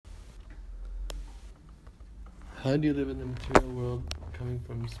How do you live in the material world coming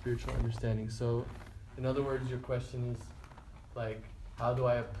from spiritual understanding? So, in other words, your question is like, how do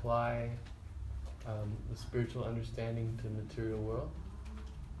I apply the spiritual understanding to the material world?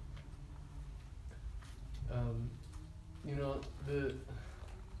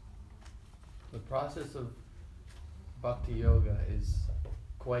 The process of bhakti yoga is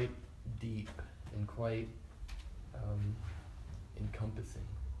quite deep and quite encompassing.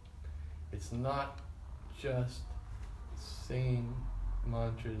 It's not just saying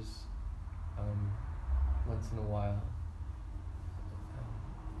mantras once in a while,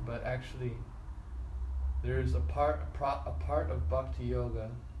 but actually there's a part of bhakti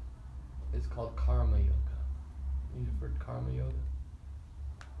yoga is called karma yoga. You've heard karma yoga?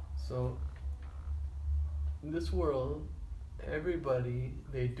 So in this world, everybody,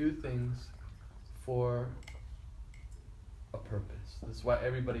 they do things for a purpose. That's why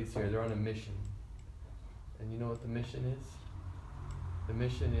everybody's here. They're on a mission. And you know what the mission is? The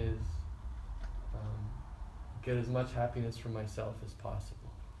mission is get as much happiness for myself as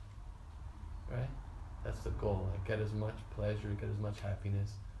possible. Right? That's the goal. Like, get as much pleasure, get as much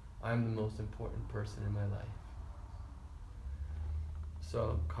happiness. I'm the most important person in my life.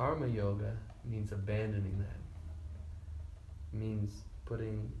 So karma yoga means abandoning that. Means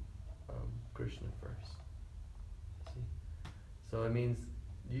putting Krishna first. See? So it means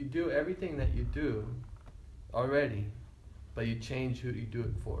you do everything that you do already, but you change who you do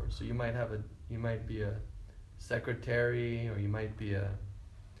it for. So you might be a secretary, or you might be a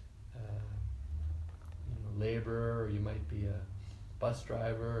laborer, or you might be a bus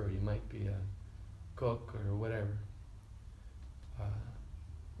driver, or you might be a cook, or whatever.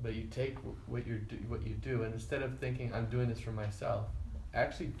 But you take what you do, and instead of thinking I'm doing this for myself,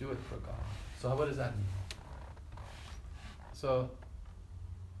 actually do it for God. So what does that mean? So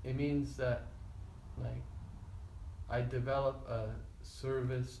it means that, like, I develop a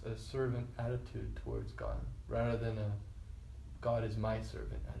servant attitude towards God, rather than a God is my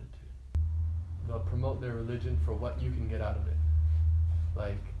servant attitude. They'll promote their religion for what you can get out of it.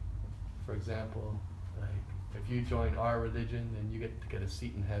 Like, for example, like, if you join our religion, then you get to get a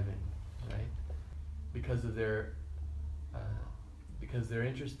seat in heaven, right? Because they're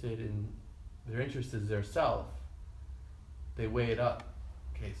interested in, their interest is their self. They weigh it up.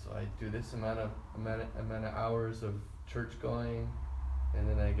 Okay, so I do this amount of hours of church going, and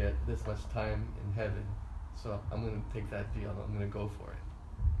then I get this much time in heaven. So I'm going to take that deal. I'm going to go for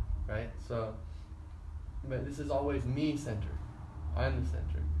it, right? So, but this is always me-centered. I'm the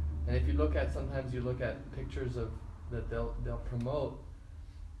center. And if you look at, sometimes you look at pictures of that they'll promote,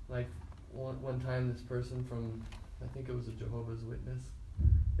 like one time this person from, I think it was a Jehovah's Witness,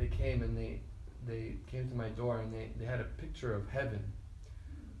 they came and they came to my door, and they had a picture of heaven.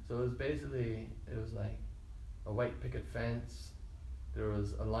 So it was like a white picket fence, there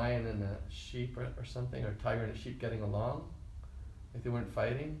was a lion and a sheep or something, or a tiger and a sheep getting along, like they weren't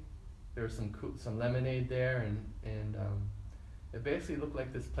fighting. There was some lemonade there, and it basically looked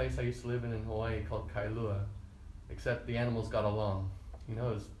like this place I used to live in Hawaii called Kailua, except the animals got along. You know,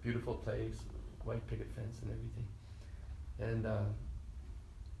 it was a beautiful place, white picket fence and everything.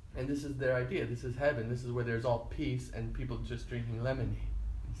 And this is their idea. This is heaven. This is where there's all peace and people just drinking lemonade.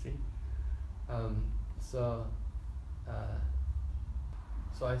 You see? So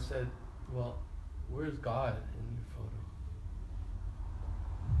I said, well, where's God in your photo?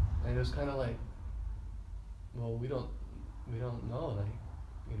 And it was kind of like, well, we don't know, like,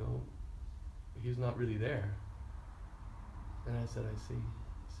 you know, he's not really there. And I said, I see.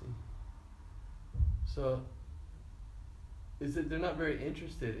 So they're not very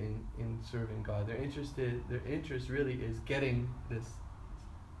interested in serving God. Their interest really is getting this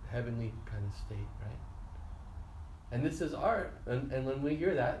heavenly kind of state, right? And this is art. And when we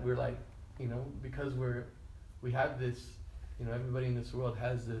hear that, we're like, you know, because we have this, you know, everybody in this world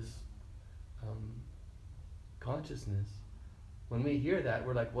has this consciousness. When we hear that,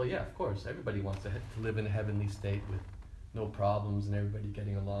 we're like, well, yeah, of course, everybody wants to live in a heavenly state with no problems and everybody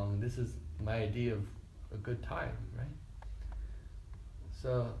getting along. And this is my idea of a good time, right?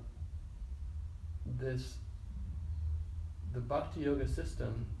 So the Bhakti Yoga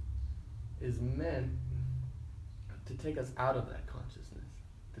system is meant to take us out of that consciousness,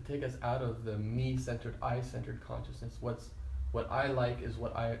 to take us out of the me-centered, I-centered consciousness. What I like is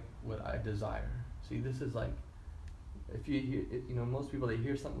what I desire. See, this is like, if you hear, you know, most people, they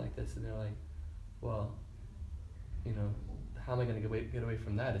hear something like this and they're like, well, you know, how am I going to get away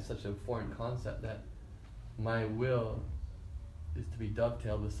from that? It's such a foreign concept that my will is to be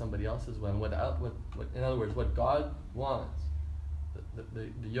dovetailed with somebody else's will. And in other words, what God wants the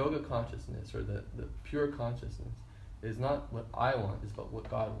yoga consciousness, or the pure consciousness, is not what I want, it's about what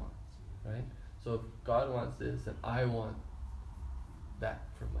God wants, right? So if God wants this, then I want that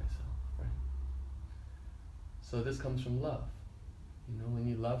for myself, right? So this comes from love. When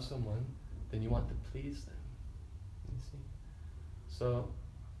you love someone, then you want to please them, you see? So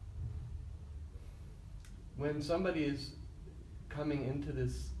when somebody is coming into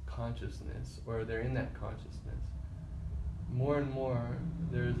this consciousness, or they're in that consciousness, more and more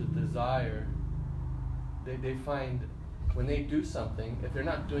there's a desire. They find when they do something, if they're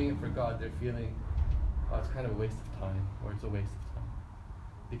not doing it for God, they're feeling, oh, it's kind of a waste of time, or it's a waste of time.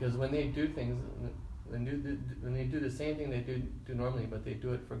 Because when they do things, when they do the same thing they do normally, but they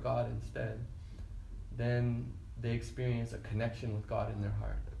do it for God instead, then they experience a connection with God in their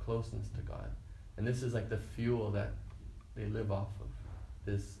heart, a closeness to God. And this is like the fuel that they live off of,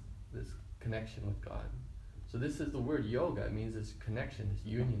 this connection with God. So this is the word yoga. It means this connection, this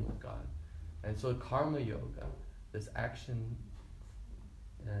union with God. And so karma yoga, this action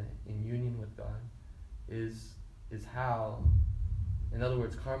in union with God, is how, in other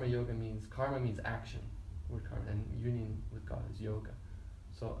words, karma means action, word karma, and union with God is yoga.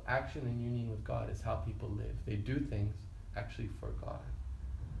 So action and union with God is how people live. They do things actually for God.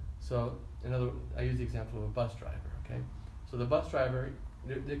 So, in other words, I use the example of a bus driver, okay? So the bus driver,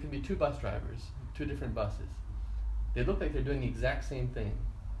 there can be two bus drivers, two different buses. They look like they're doing the exact same thing,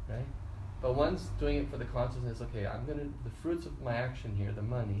 right? But one's doing it for the consciousness, okay, the fruits of my action here, the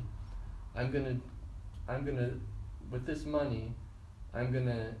money, with this money, I'm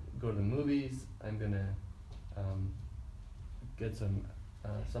gonna go to the movies, I'm gonna get some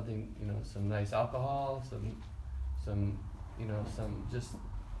nice alcohol,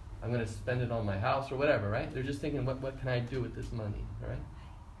 I'm gonna spend it on my house or whatever, right? They're just thinking, what can I do with this money, right?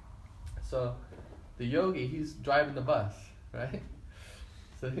 So the yogi, he's driving the bus, right?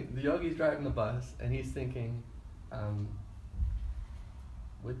 So the yogi's driving the bus, and he's thinking,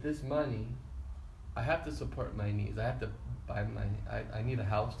 with this money, I have to support my needs. I have to buy I need a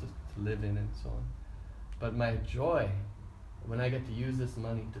house to live in and so on. But my joy, when I get to use this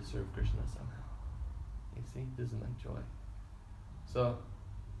money to serve Krishna somehow. You see, this is my joy. So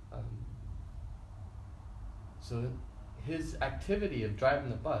his activity of driving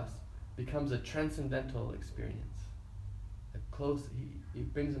the bus becomes a transcendental experience.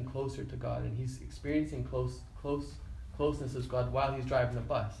 It brings him closer to God, and he's experiencing closeness with God while he's driving the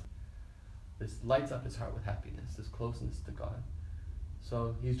bus. This lights up his heart with happiness, this closeness to God.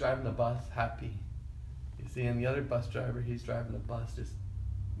 So he's driving the bus happy. You see, and the other bus driver, he's driving the bus just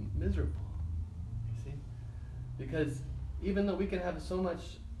miserable. You see? Because even though we can have so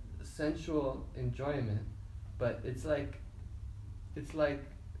much sensual enjoyment, but it's like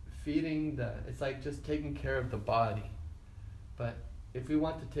just taking care of the body. But if we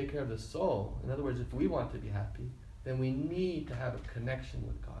want to take care of the soul, in other words, if we want to be happy, then we need to have a connection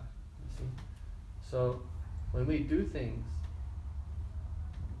with God. You see? So when we do things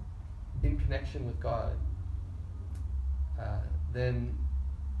in connection with God, then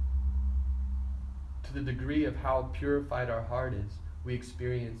to the degree of how purified our heart is, we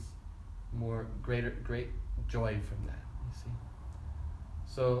experience great joy from that, you see.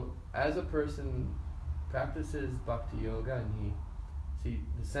 So as a person practices bhakti yoga, and the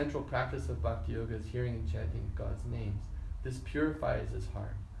central practice of bhakti yoga is hearing and chanting God's names. This purifies his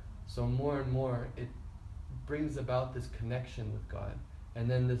heart. So more and more it brings about this connection with God, and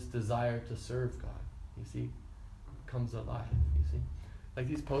then this desire to serve God, you see, comes alive, you see. Like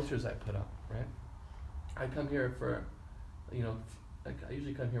these posters I put up, right? I come here for, I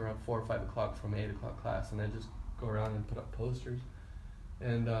usually come here around 4 or 5 o'clock from 8 o'clock class, and I just go around and put up posters.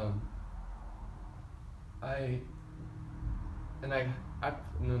 And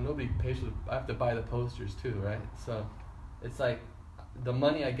nobody pays for I have to buy the posters too, right? So it's like the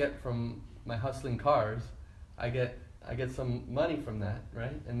money I get from my hustling cars, I get some money from that,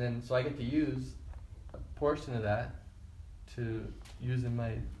 right? And then so I get to use a portion of that to use in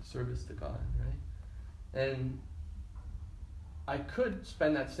my service to God, right? And I could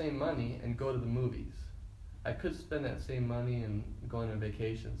spend that same money and go to the movies. I could spend that same money and go on a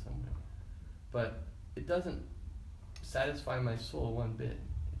vacation somewhere. But it doesn't satisfy my soul one bit.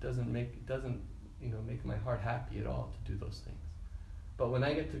 It doesn't make my heart happy at all to do those things. But when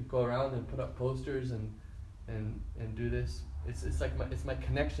I get to go around and put up posters and do this, it's like my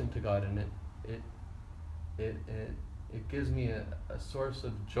connection to God, and it gives me a source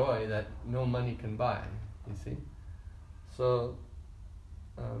of joy that no money can buy, you see. So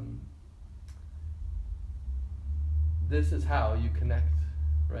this is how you connect,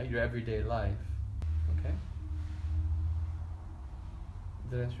 right? Your everyday life. Okay?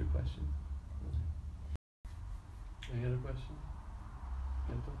 Did I answer your question? Any other question?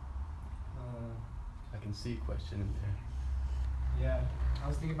 I can see a question in there. Yeah, I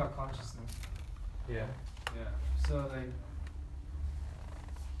was thinking about consciousness. Yeah. Yeah. So like,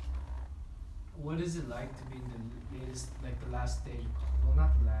 what is it like to be in the latest, like the last stage? Well,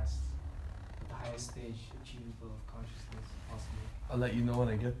 not the last, but the highest stage achievable of consciousness, possibly. I'll let you know when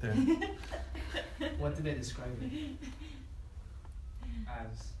I get there. What did they describe it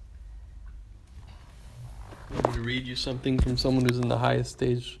as? Want me to read you something from someone who's in the highest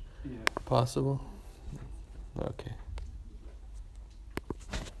stage possible? Okay.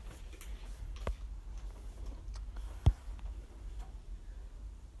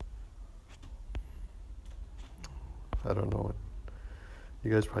 I don't know what.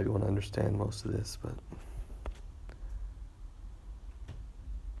 You guys probably won't understand most of this, but.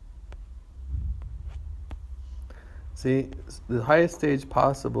 See, the highest stage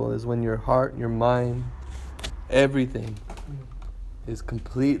possible is when your heart, your mind, everything is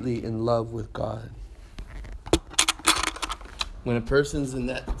completely in love with God. When a person's in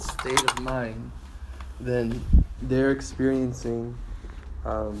that state of mind, then they're experiencing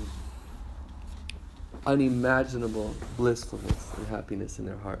unimaginable blissfulness and happiness in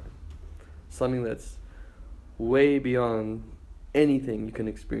their heart. Something that's way beyond anything you can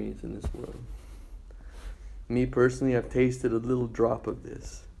experience in this world. Me personally, I've tasted a little drop of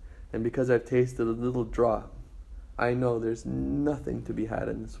this. And because I've tasted a little drop, I know there's nothing to be had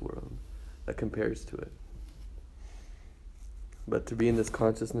in this world that compares to it. But to be in this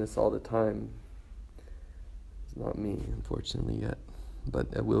consciousness all the time is not me, unfortunately, yet. But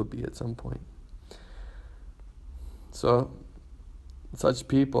it will be at some point. So, such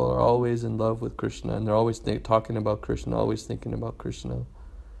people are always in love with Krishna, and they're always talking about Krishna, always thinking about Krishna,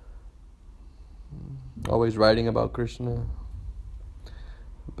 always writing about Krishna.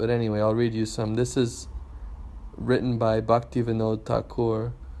 But anyway, I'll read you some. This is written by Bhaktivinoda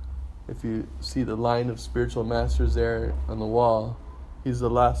Thakur. If you see the line of spiritual masters there on the wall, he's the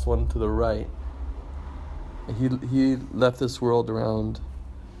last one to the right. He left this world around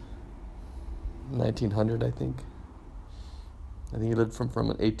 1900, I think. I think he lived from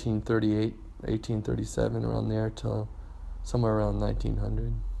 1838, 1837, around there, till somewhere around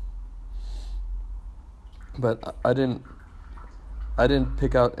 1900. But I didn't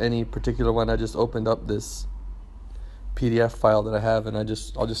pick out any particular one. I just opened up this PDF file that I have, and I'll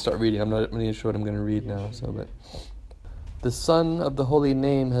just start reading. I'm not even sure what I'm going to read now. But the Son of the Holy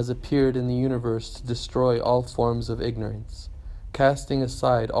Name has appeared in the universe to destroy all forms of ignorance, casting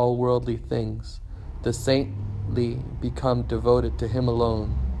aside all worldly things. The saintly become devoted to Him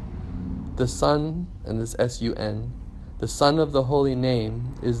alone. The Son, and this S-U-N, the Son of the Holy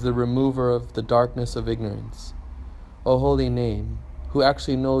Name is the remover of the darkness of ignorance. O Holy Name, who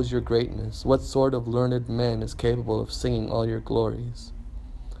actually knows your greatness, what sort of learned man is capable of singing all your glories?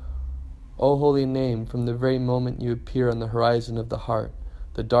 O Holy Name, from the very moment you appear on the horizon of the heart,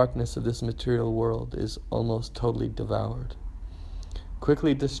 the darkness of this material world is almost totally devoured.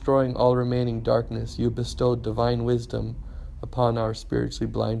 Quickly destroying all remaining darkness, you bestowed divine wisdom upon our spiritually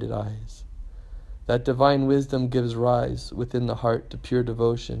blinded eyes. That divine wisdom gives rise within the heart to pure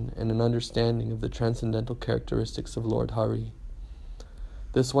devotion and an understanding of the transcendental characteristics of Lord Hari.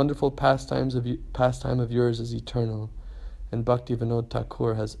 This wonderful pastime of yours is eternal, and Bhaktivinoda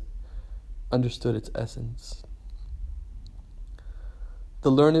Thakur has understood its essence.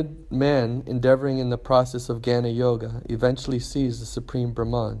 The learned man, endeavoring in the process of Jnana Yoga, eventually sees the Supreme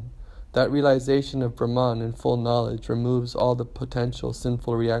Brahman. That realization of Brahman in full knowledge removes all the potential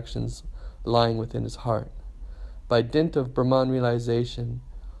sinful reactions lying within his heart. By dint of Brahman realization,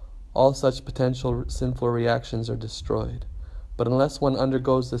 all such potential sinful reactions are destroyed. But unless one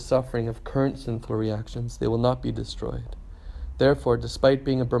undergoes the suffering of current sinful reactions, they will not be destroyed. Therefore, despite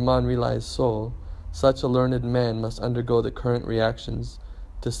being a Brahman realized soul, such a learned man must undergo the current reactions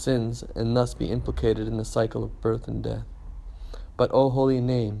to sins and thus be implicated in the cycle of birth and death. But, O Holy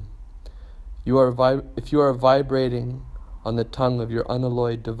Name, if you are vibrating on the tongue of your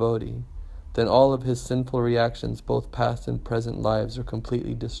unalloyed devotee, then all of his sinful reactions, both past and present lives, are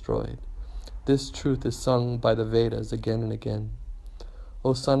completely destroyed. This truth is sung by the Vedas again and again.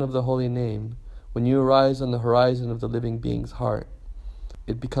 O Son of the Holy Name, when you arise on the horizon of the living being's heart,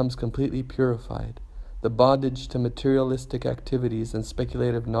 it becomes completely purified. The bondage to materialistic activities and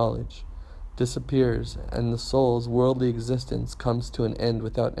speculative knowledge disappears, and the soul's worldly existence comes to an end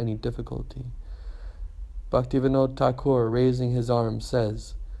without any difficulty. Bhaktivinoda Thakur, raising his arm,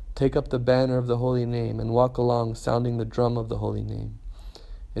 says, "Take up the banner of the Holy Name and walk along sounding the drum of the Holy Name.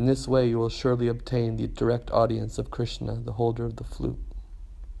 In this way you will surely obtain the direct audience of Krishna, the holder of the flute."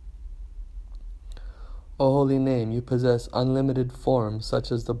 O holy name, you possess unlimited form,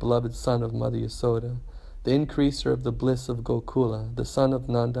 such as the beloved son of Mother Yasoda, the increaser of the bliss of Gokula, the son of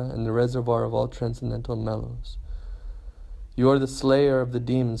Nanda, and the reservoir of all transcendental mellows. You are the slayer of the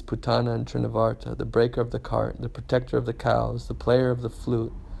demons Putana and Trinavarta, the breaker of the cart, the protector of the cows, the player of the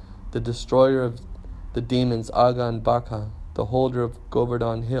flute, the destroyer of the demons Aga and Baka, the holder of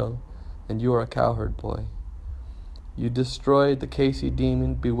Govardhan Hill, and you are a cowherd boy. You destroyed the Kasi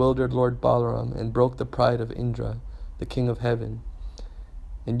demon, bewildered Lord Balaram, and broke the pride of Indra, the king of heaven.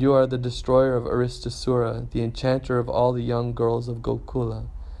 And you are the destroyer of Aristasura, the enchanter of all the young girls of Gokula,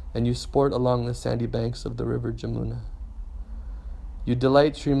 and you sport along the sandy banks of the river Jamuna. You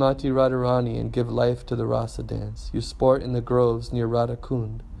delight Srimati Radharani and give life to the Rasa dance. You sport in the groves near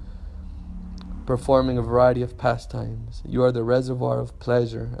Radhakund, performing a variety of pastimes. You are the reservoir of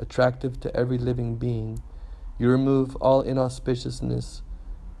pleasure, attractive to every living being. You remove all inauspiciousness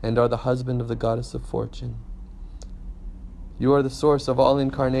and are the husband of the goddess of fortune. You are the source of all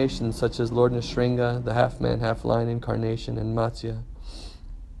incarnations, such as Lord Nrsimha, the half-man, half-lion incarnation, and Matsya.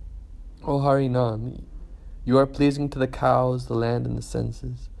 O Harinam, you are pleasing to the cows, the land, and the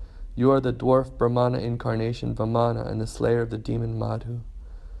senses. You are the dwarf Brahmana incarnation, Vamana, and the slayer of the demon Madhu.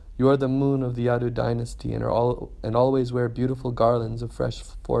 You are the moon of the Yadu dynasty and always wear beautiful garlands of fresh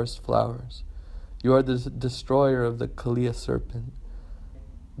forest flowers. You are the destroyer of the Kaliya serpent,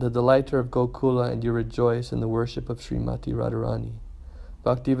 the delighter of Gokula, and you rejoice in the worship of Srimati Radharani.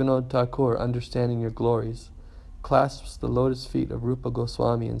 Bhaktivinoda Thakur, understanding your glories, clasps the lotus feet of Rupa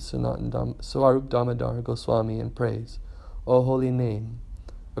Goswami and Swarup Damodar Goswami and prays, O holy name,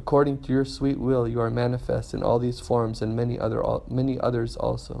 according to your sweet will you are manifest in all these forms and many others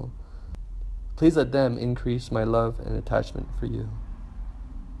also. Please let them increase my love and attachment for you.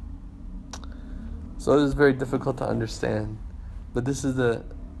 So this is very difficult to understand, but this is the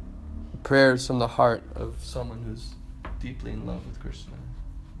prayers from the heart of someone who's deeply in love with Krishna,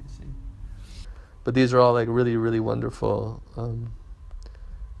 you see. But these are all like really, really wonderful,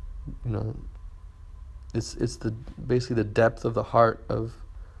 it's basically the depth of the heart of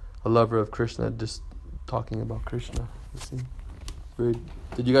a lover of Krishna just talking about Krishna, you see.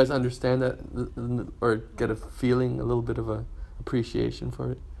 Did you guys understand that or get a feeling, a little bit of a appreciation for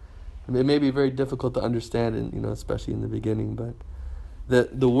it? It may be very difficult to understand, and especially in the beginning. But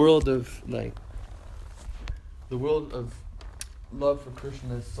the world of love for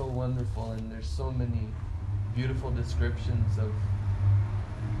Krishna is so wonderful, and there's so many beautiful descriptions of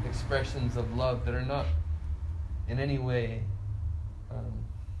expressions of love that are not in any way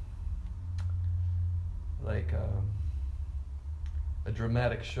like a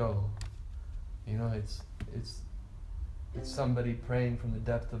dramatic show. It's somebody praying from the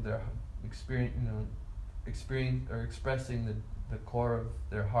depth of their experience, or expressing the core of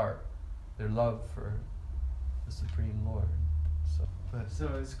their heart, their love for the Supreme Lord. So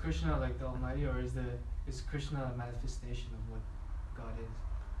is Krishna like the Almighty, or is Krishna a manifestation of what God is?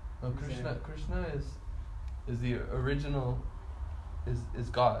 No, Krishna is the original, is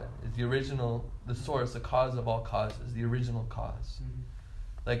God, is the original, the source, the cause of all causes, the original cause. Mm-hmm.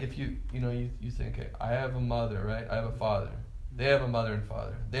 Like if you think, okay, I have a mother, right? I have a father. They have a mother and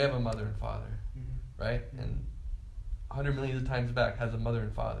father. They have a mother and father, right? And 100 millions of times back has a mother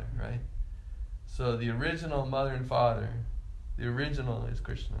and father, right? So the original mother and father, the original is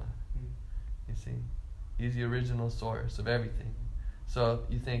Krishna. You see, he's the original source of everything. So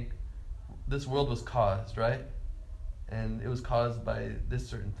you think this world was caused, right? And it was caused by this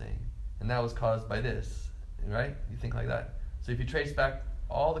certain thing, and that was caused by this, right? You think like that. So if you trace back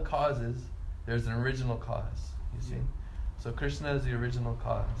all the causes, there's an original cause, you see. So Krishna is the original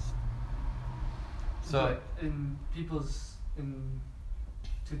cause. So but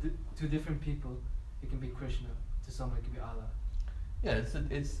to different people, it can be Krishna. To some, it can be Allah. Yeah, it's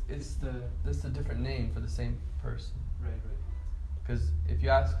a different name for the same person. Right. Because if you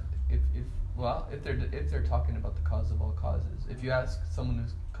ask, if they're talking about the cause of all causes, if you ask someone who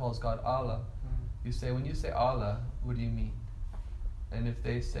calls God Allah, you say, when you say Allah, what do you mean? And if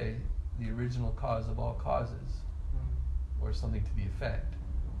they say the original cause of all causes, or something to the effect,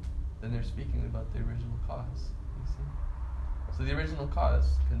 then they're speaking about the original cause, you see? So the original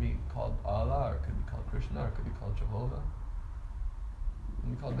cause can be called Allah, or it could be called Krishna, or it could be called Jehovah. It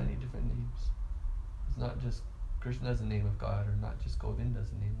can be called many different names. It's not just Krishna as a name of God, or not just Govinda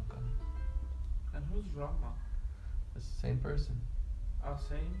as a name of God. And who's Rama? It's the same person.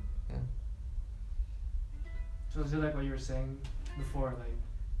 Same? Yeah. So is it like what you were saying before, like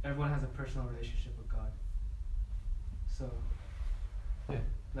everyone has a personal relationship with God? So, yeah,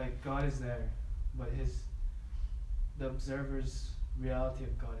 like God is there, but the observer's reality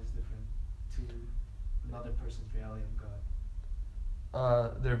of God is different another person's reality of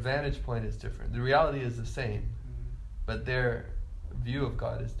God? Their vantage point is different. The reality is the same, Mm-hmm. but their view of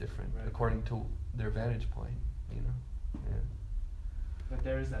God is different Right. according to their vantage point. You know. Yeah. But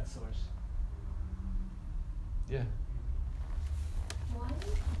there is that source. Yeah. Why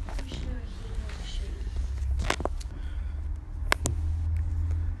Krishna he or she?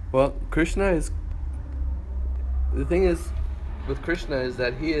 Well, Krishna is. The thing is, with Krishna is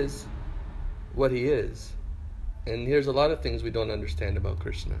that he is what he is, and here's a lot of things we don't understand about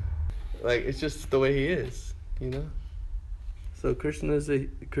Krishna. Like it's just the way he is, you know. So Krishna is a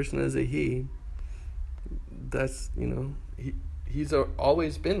he. That's he's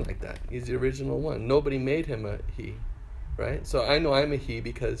always been like that. He's the original one. Nobody made him a he, right? So I know I'm a he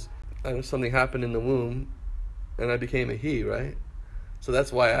because something happened in the womb, and I became a he, right? So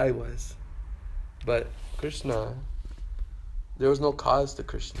that's why I was. But Krishna, there was no cause to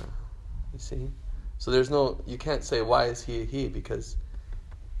Krishna, you see? So you can't say why is he a he because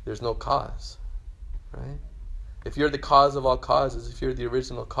there's no cause, right? If you're the cause of all causes, if you're the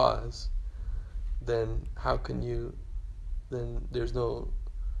original cause, then then there's no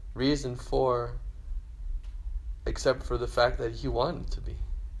reason except for the fact that he wanted to be.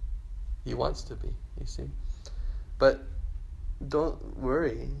 He wants to be, you see? But don't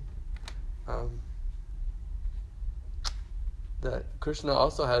worry, that Krishna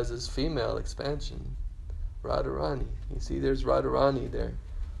also has his female expansion, Radharani. You see, there's Radharani there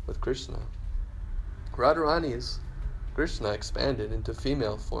with Krishna. Radharani is Krishna expanded into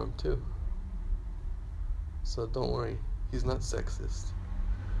female form too. So don't worry, he's not sexist.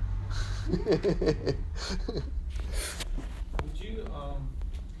 Would you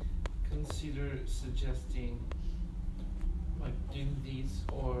consider suggesting like doing this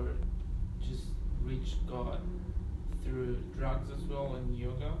or just reach God through drugs as well and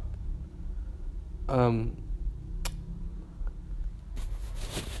yoga?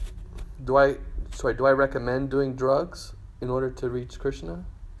 Do I recommend doing drugs in order to reach Krishna?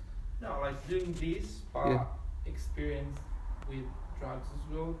 No, like doing this but experience with drugs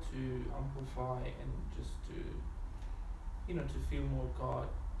as well to amplify and just to feel more God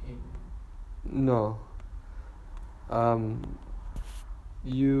in. No.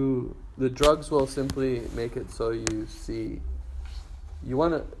 The drugs will simply make it so you see. We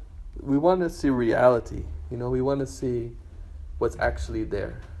want to see reality. We want to see what's actually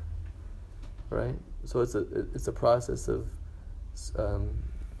there. Right? So it's a process of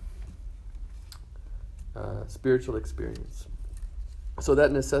spiritual experience. So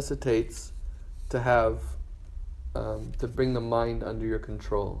that necessitates to have to bring the mind under your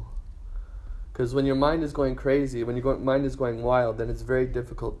control. Because when your mind is going crazy, when your mind is going wild, then it's very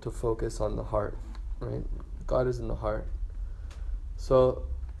difficult to focus on the heart, right? God is in the heart. So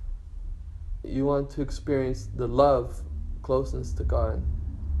you want to experience the love, closeness to God.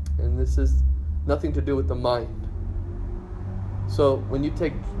 And this is nothing to do with the mind. So when you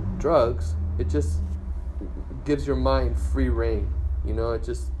take drugs, it just gives your mind free rein. You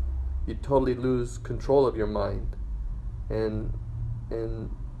totally lose control of your mind. And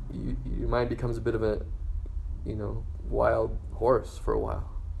your mind becomes a bit of a, wild horse for a while,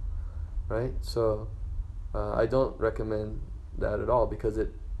 right? So I don't recommend that at all because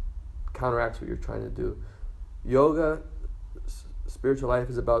it counteracts what you're trying to do. Yoga, spiritual life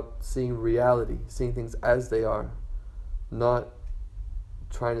is about seeing reality, seeing things as they are, not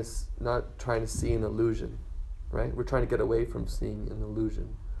trying to see an illusion, right? We're trying to get away from seeing an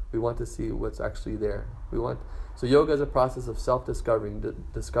illusion. We want to see what's actually there. So yoga is a process of self-discovering,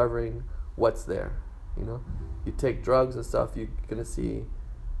 discovering what's there. You take drugs and stuff, you're gonna see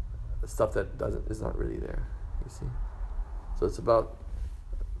stuff that is not really there. You see, so it's about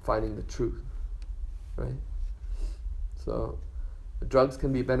finding the truth, right? So drugs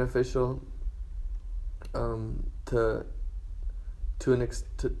can be beneficial to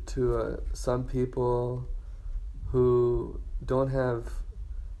some people who don't have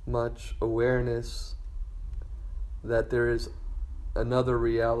much awareness that there is another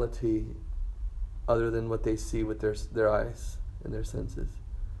reality other than what they see with their eyes and their senses.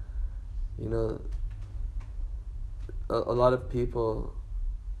 A lot of people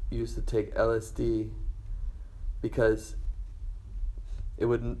used to take LSD because it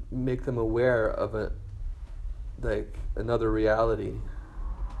would make them aware of another reality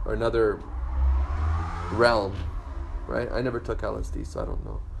or another realm, right? I never took LSD, so I don't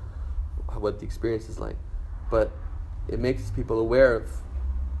know what the experience is like, but it makes people aware of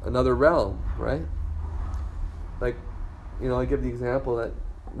another realm, right? I give the example that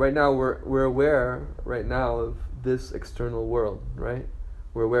right now we're aware right now of this external world, right?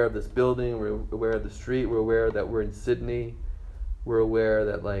 We're aware of this building, we're aware of the street, we're aware that we're in Sydney, we're aware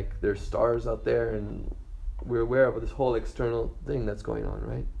that like there's stars out there, and we're aware of this whole external thing that's going on,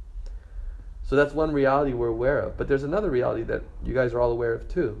 right? So that's one reality we're aware of. But there's another reality that you guys are all aware of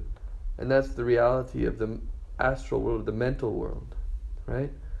too, and that's the reality of the astral world, the mental world,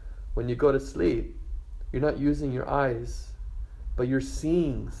 right? When you go to sleep, you're not using your eyes, but you're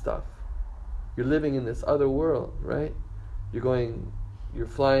seeing stuff. You're living in this other world, right? You're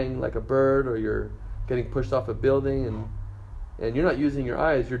flying like a bird, or you're getting pushed off a building, and you're not using your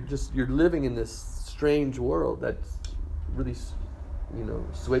eyes. You're living in this strange world that's really,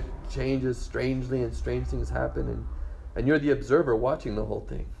 changes strangely, and strange things happen, and you're the observer watching the whole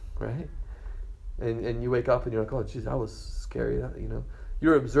thing, right? And you wake up and you're like, oh, geez, that was scary.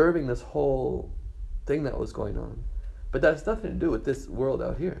 You're observing this whole thing that was going on, but that's nothing to do with this world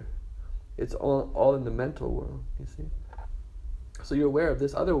out here. It's all in the mental world, you see. So you're aware of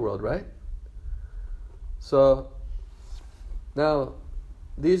this other world, right? So now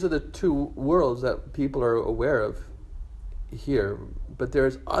these are the two worlds that people are aware of here, but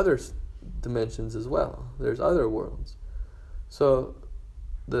there's other dimensions as well. There's other worlds. So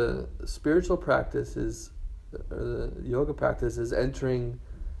the spiritual practice is, or the yoga practice is entering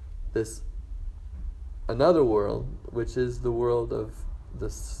this another world, which is the world of the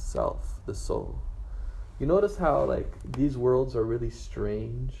self, the soul. You notice how like these worlds are really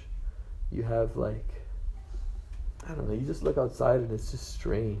strange? You have like, I don't know, you just look outside and it's just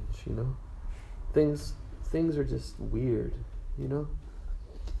strange, Things are just weird, I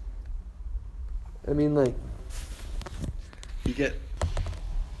mean, like, you get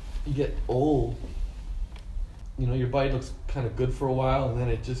old, your body looks kind of good for a while, and then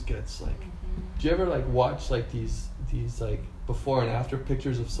it just gets like, do you ever like watch like these like before and after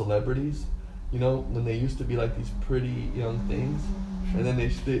pictures of celebrities, when they used to be like these pretty young things, and then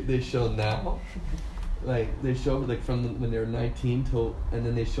they show now, like they show like from when they're 19 till, and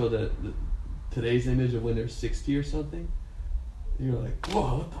then they show the today's image of when they're 60 or something. You're like,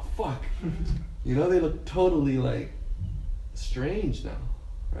 whoa, what the fuck? They look totally like strange now,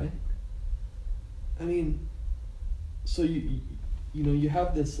 right? I mean, so you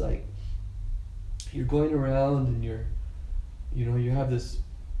have this like, you're going around and you have this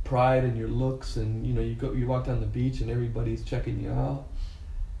pride in your looks, and you walk down the beach and everybody's checking you out,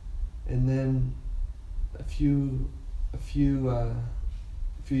 and then a few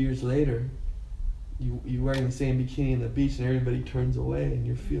years later, you're wearing the same bikini on the beach, and everybody turns away, and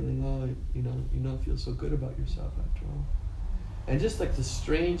you're feeling, you don't feel so good about yourself after all. And just like the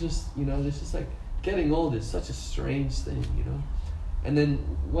strangest, it's just like getting old is such a strange thing, And then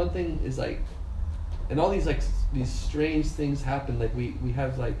one thing is like, and all these like these strange things happen. Like we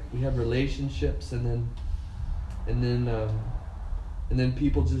have relationships, and then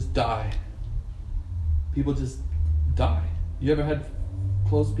people just die. People just die. You ever had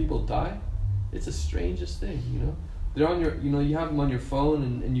close people die? It's the strangest thing, They're on your, you have them on your phone,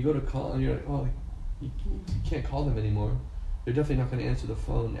 and you go to call, and you're like, oh, you can't call them anymore. They're definitely not going to answer the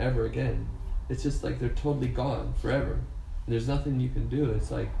phone ever again. It's just like they're totally gone forever. And there's nothing you can do.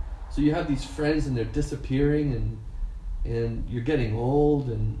 It's like, so you have these friends, and they're disappearing, and you're getting old,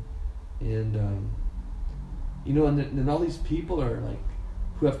 and then all these people are like,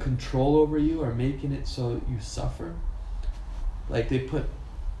 who have control over you, are making it so you suffer. Like they put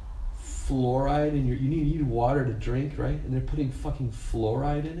fluoride in you need water to drink, right? And they're putting fucking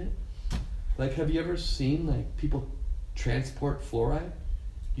fluoride in it. Like, have you ever seen like people transport fluoride?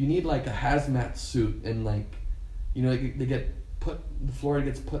 You need like a hazmat suit, and like, they get put, the fluoride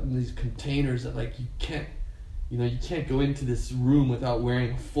gets put in these containers that like you can't go into this room without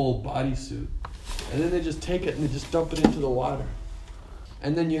wearing a full bodysuit. And then they just take it and they just dump it into the water.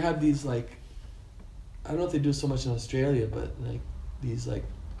 And then you have these like, I don't know if they do so much in Australia, but like these like,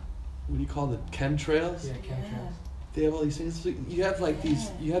 what do you call it, chemtrails? Yeah, chemtrails. They have all these things. So you have like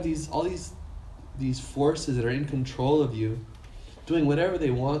these forces that are in control of you, doing whatever they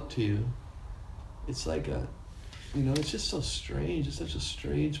want to you. It's like it's just so strange. It's such a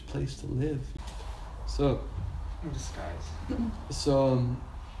strange place to live. So, In disguise. so,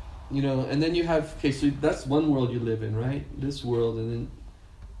 and then you have, okay, so that's one world you live in, right? This world, and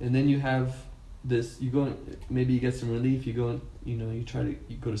then you have this, you go, maybe you get some relief, you go, you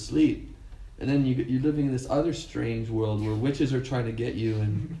go to sleep, and then you're living in this other strange world where witches are trying to get you,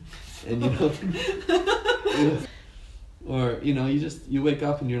 and or you wake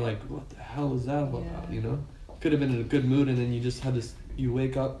up and you're like, what the hell was that about? Could have been in a good mood, and then you just have this, you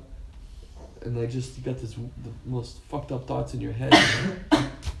wake up and you got the most fucked up thoughts in your head.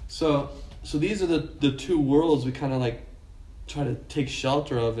 So these are the two worlds we kind of like try to take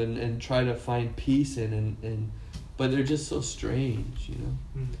shelter of and try to find peace in, and but they're just so strange, you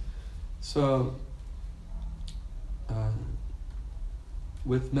know. So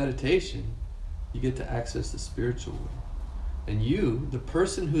with meditation, you get to access the spiritual world. And you, the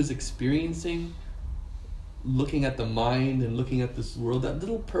person who's experiencing, looking at the mind and looking at this world, that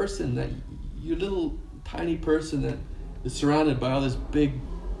little person, that your little tiny person that is surrounded by all these big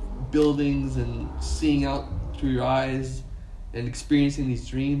buildings and seeing out through your eyes and experiencing these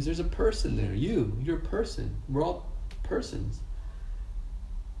dreams, there's a person there. You're a person. We're all persons.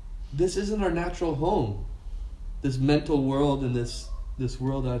 This isn't our natural home. This mental world and this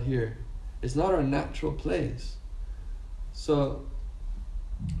world out here. It's not our natural place. So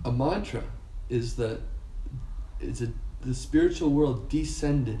a mantra is the spiritual world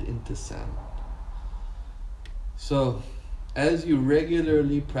descended into sound. So as you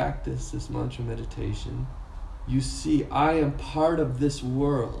regularly practice this mantra meditation, you see, I am part of this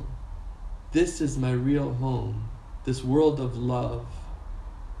world. This is my real home. This world of love.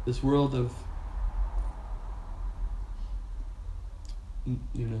 This world of,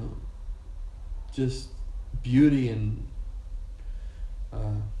 you know, just beauty and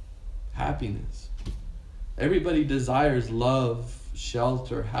happiness. Everybody desires love,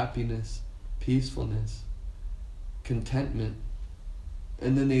 shelter, happiness, peacefulness, contentment.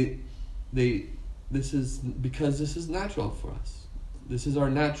 And then this is because this is natural for us. This is our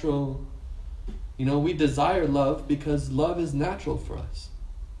natural, you know, we desire love because love is natural for us.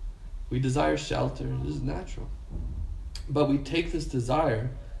 We desire shelter, this is natural. But we take this desire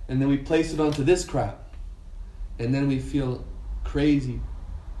and then we place it onto this crap. And then we feel crazy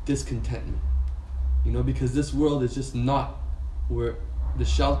discontentment. You know, because this world is just not where the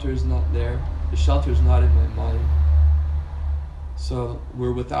shelter is not there. The shelter is not in my mind. So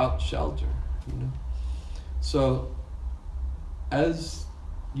we're without shelter, you know. So as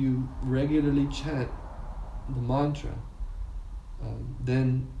you regularly chant the mantra,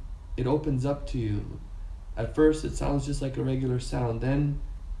 then it opens up to you. At first it sounds just like a regular sound. Then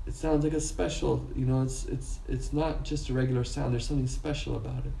it sounds like a special, you know, it's not just a regular sound. There's something special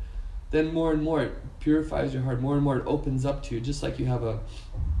about it. Then more and more it purifies your heart. More and more it opens up to you, just like you have a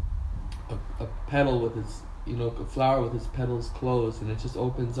petal with its, you know, a flower with its petals closed, and it just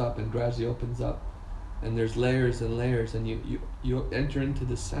opens up and gradually opens up, and there's layers and layers, and you enter into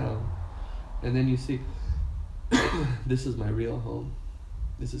the sound, and then you see, this is my real home.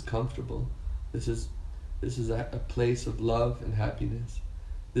 This is comfortable. This is a place of love and happiness.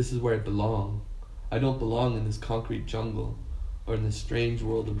 This is where I belong. I don't belong in this concrete jungle or in this strange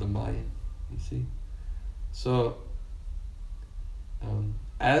world of the mind, you see? So,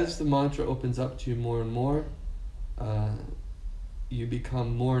 as the mantra opens up to you more and more, you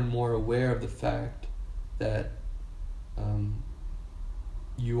become more and more aware of the fact that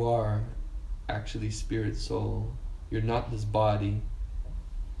you are actually spirit soul. You're not this body,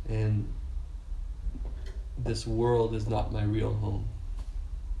 and this world is not my real home.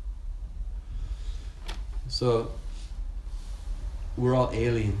 So we're all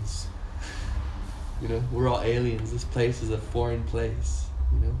aliens. You know, we're all aliens. This place is a foreign place.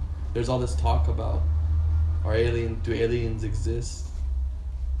 You know, there's all this talk about do aliens exist?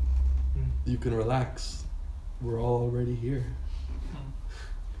 You can relax. We're all already here.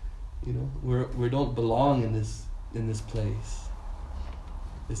 You know, we don't belong in this place.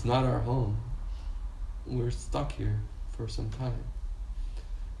 It's not our home. We're stuck here for some time.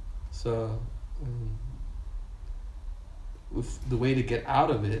 So the way to get out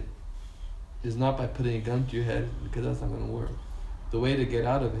of it is not by putting a gun to your head, because that's not going to work. The way to get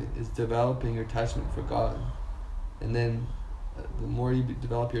out of it is developing your attachment for God. And then the more you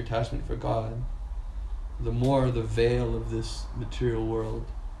develop your attachment for God, the more the veil of this material world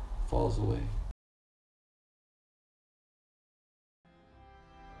falls away.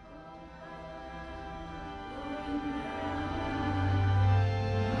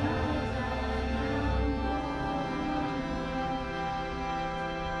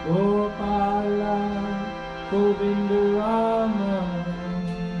 Gopala Govinda Rama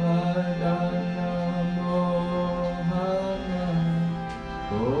Madana Mohana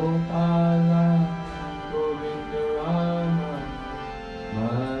Gopala Govinda Rama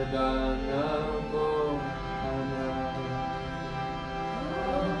Madana Mohana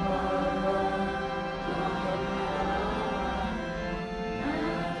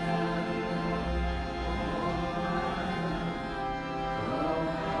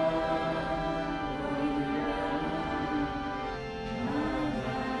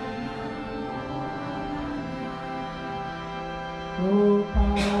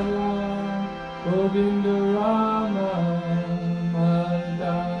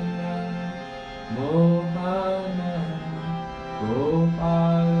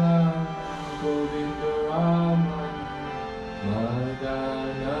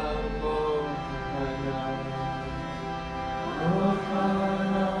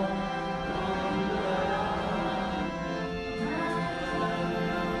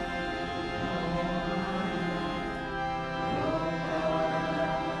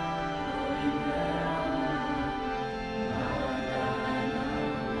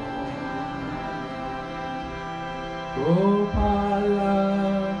Gopala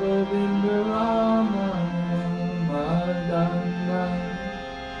Govinda Rama Madana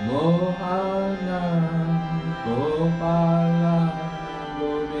Mohana Gopala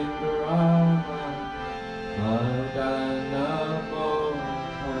Govinda Rama Madana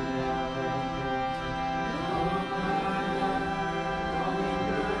Mohana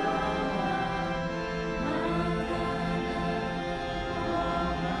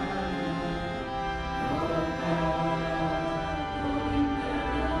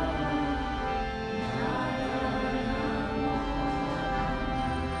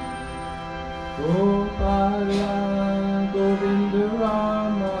Gopala Govinda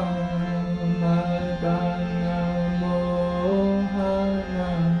Rama Madana Mohana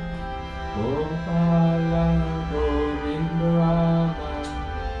Gopala Govinda Rama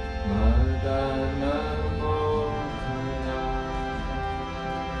Madana Mohana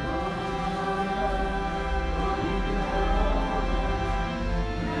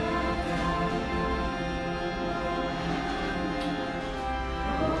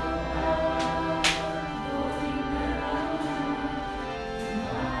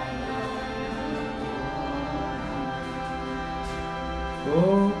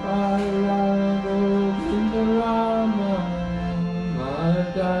Gopala Govinda Rama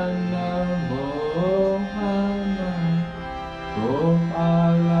Madana Mohana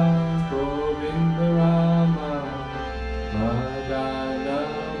Gopala Govinda Rama Madana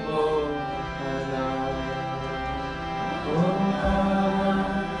Mohana Gopala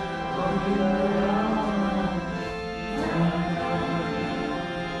Govinda Rama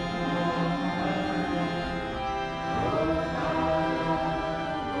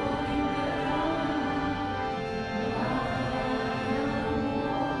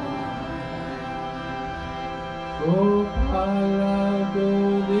Gopala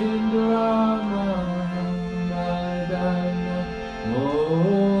Govinda Rama Madana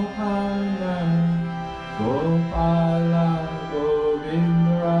Mohana Gopala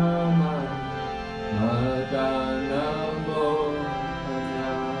Govinda Rama Madana Mohana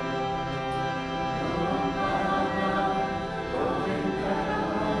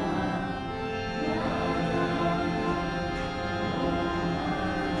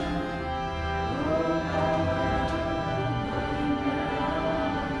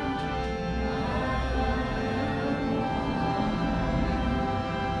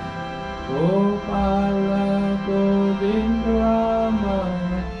Gopala Govinda Rama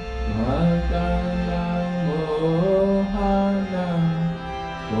Madana Mohana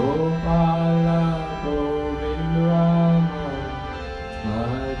Gopala Govinda Rama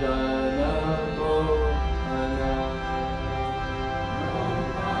Madana Mohana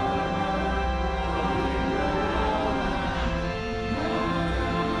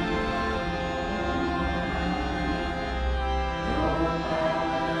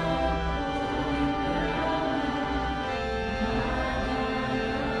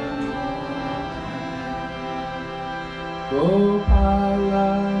Gopala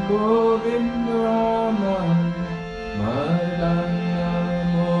Govinda Rama Madana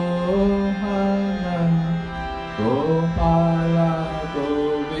Mohana Gopala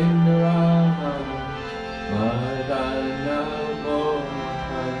Govinda Rama Madana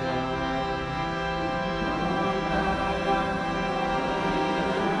Mohana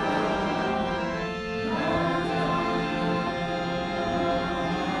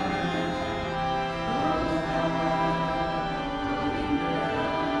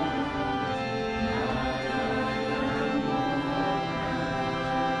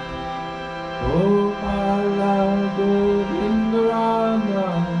Gopala Govinda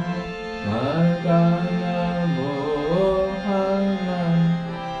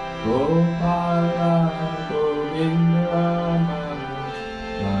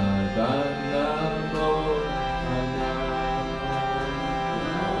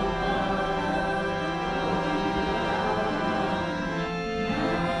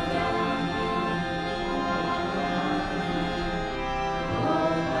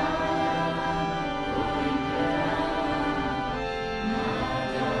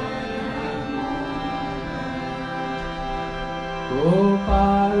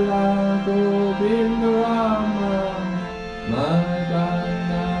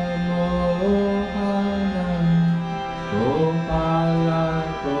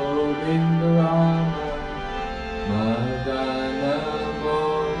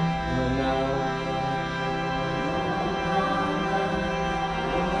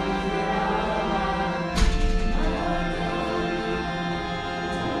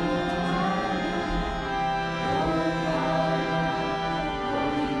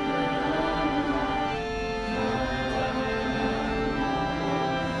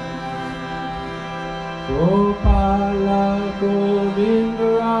Gopala Govinda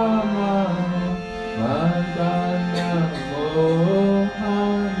Rama Madana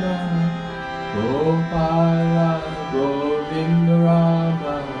Mohana Gopala Govinda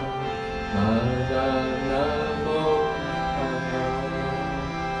Rama Madana Mohana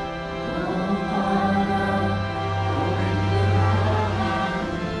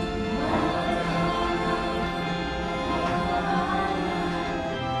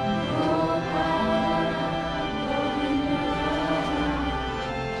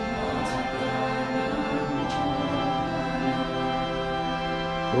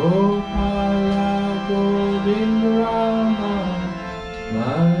Gopala Govinda Rama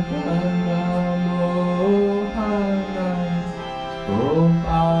Madana Mohana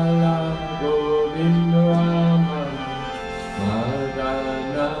Gopala Govinda Rama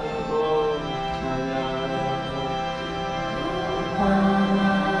Madana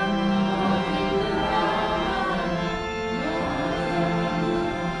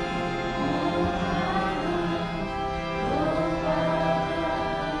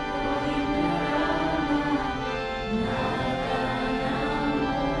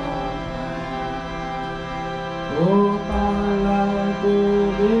Gopala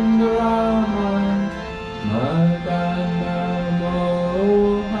Govinda Rama Madana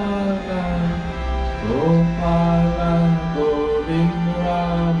Mohana Gopala Govinda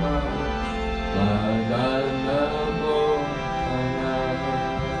Rama Madana Mohana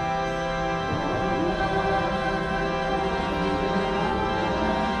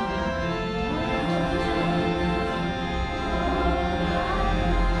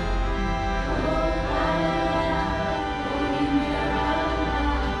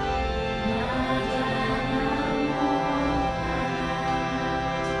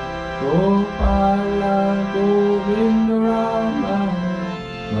Gopala Govinda Rama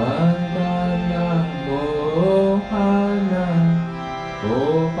Madana Mohana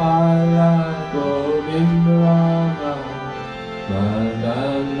Gopala Govinda Rama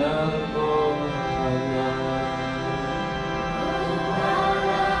Madana Mohana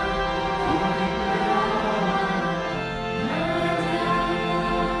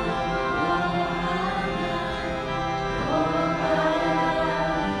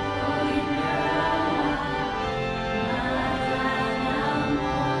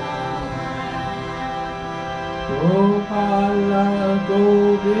Gopala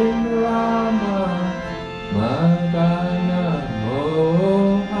Govinda Rama Madana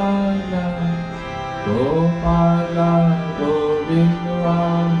Mohana Gopala Govinda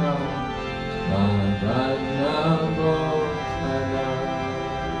Rama Madana Mohana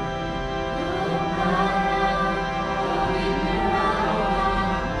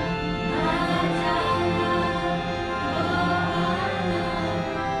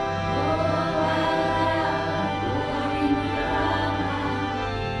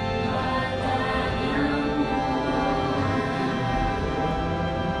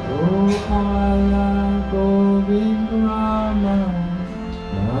Gopala Govinda